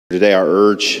Today, I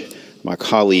urge my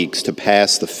colleagues to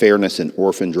pass the Fairness in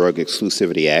Orphan Drug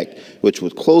Exclusivity Act, which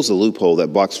would close the loophole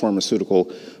that blocks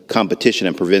pharmaceutical competition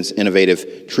and prevents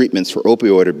innovative treatments for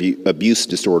opioid abuse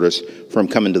disorders from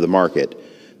coming to the market.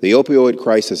 The opioid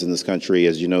crisis in this country,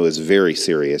 as you know, is very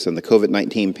serious, and the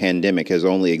COVID-19 pandemic has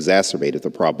only exacerbated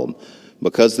the problem.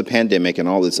 Because the pandemic and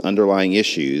all its underlying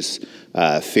issues,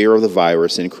 fear of the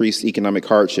virus, increased economic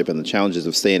hardship, and the challenges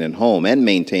of staying at home and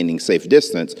maintaining safe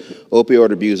distance,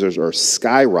 opioid abusers are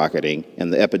skyrocketing,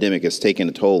 and the epidemic has taken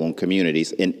a toll on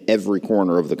communities in every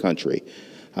corner of the country.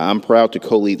 I'm proud to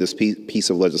co-lead this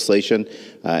piece of legislation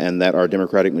and that our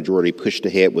Democratic majority pushed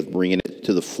ahead with bringing it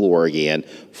to the floor again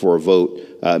for a vote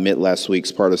amid last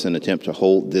week's partisan attempt to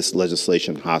hold this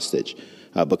legislation hostage.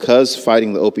 Because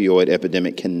fighting the opioid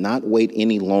epidemic cannot wait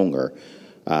any longer,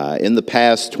 in the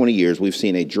past 20 years, we've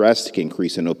seen a drastic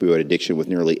increase in opioid addiction, with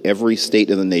nearly every state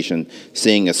in the nation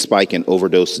seeing a spike in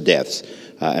overdose deaths.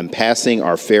 And passing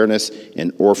our Fairness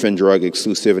in Orphan Drug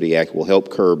Exclusivity Act will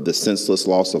help curb the senseless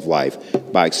loss of life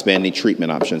by expanding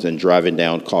treatment options and driving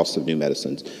down costs of new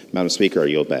medicines. Madam Speaker, I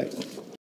yield back.